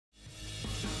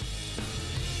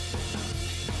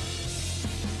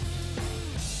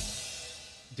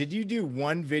did you do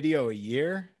one video a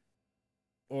year?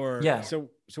 Or Yeah. so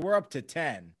we're up to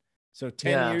 10. So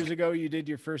 10 Yeah. years ago you did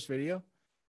your first video?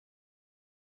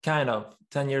 Kind of.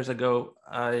 10 years ago,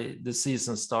 the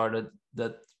season started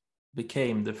that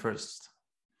became the first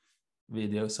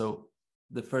video. So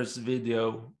the first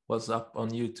video was up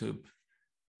on YouTube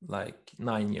like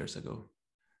 9 years ago.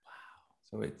 Wow.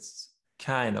 So it's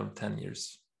kind of 10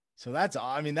 years. So that's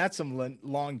some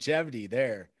longevity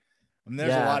there. I mean,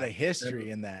 there's a lot of history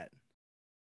in that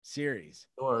series.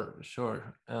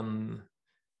 Sure. And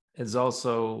it's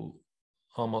also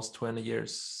almost 20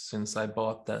 years since I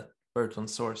bought that Burton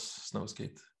source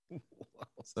Snowskate. Wow.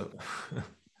 So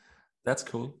that's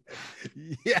cool.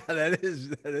 Yeah, that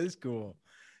is cool.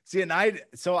 See, and I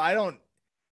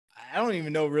don't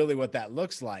even know really what that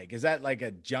looks like. Is that like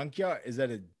a junkyard? Is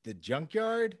that the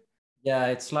junkyard? Yeah,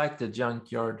 it's like the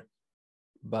junkyard,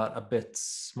 but a bit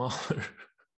smaller.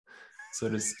 So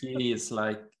the ski is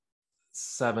like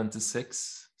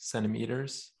 76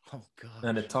 centimeters. Oh god.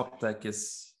 And the top deck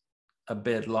is a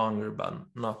bit longer, but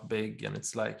not big. And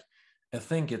it's like, I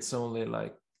think it's only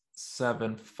like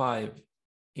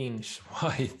 7.5-inch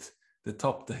wide, the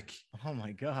top deck. Oh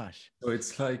my gosh. So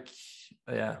it's like,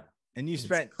 yeah. And you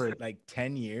spent like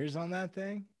 10 years on that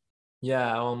thing?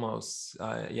 Yeah, almost.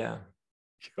 Yeah.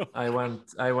 I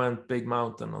went big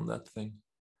mountain on that thing.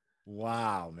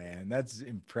 Wow, man. That's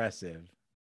impressive.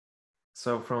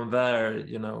 So from there,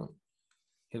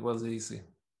 it was easy.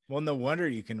 Well, no wonder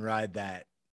you can ride that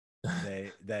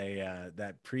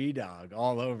that Predog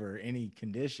all over any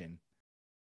condition.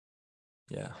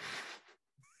 Yeah.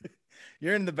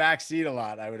 You're in the back seat a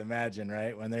lot, I would imagine,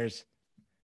 right? When there's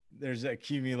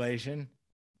accumulation.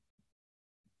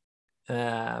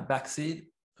 Backseat.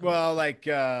 Well, like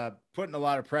putting a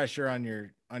lot of pressure on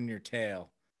your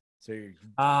tail. So you're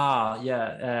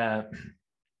yeah.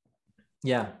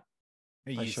 Yeah.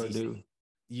 I sure do.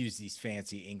 Use these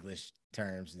fancy English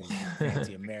terms, these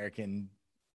fancy American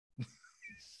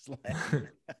slang.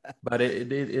 But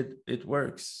it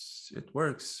works. It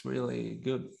works really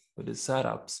good with the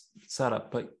setup,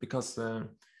 because the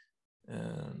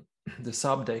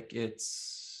sub deck, I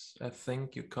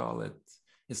think you call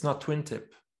it's not twin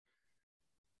tip.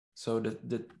 So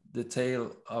the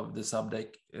tail of the sub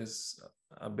deck is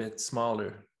a bit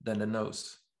smaller than the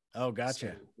nose. Oh,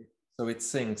 gotcha. So it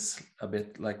sinks a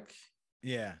bit, like,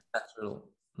 yeah,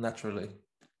 naturally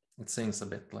it sinks a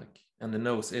bit, like, and the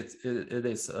nose it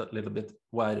is a little bit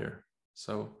wider,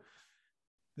 so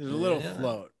there's a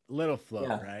little float,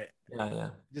 yeah. Right?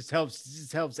 Yeah. Just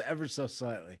helps ever so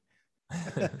slightly.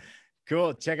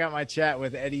 Cool. Check out my chat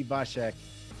with Eddie Boschek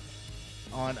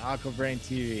on Aquabrain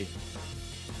TV.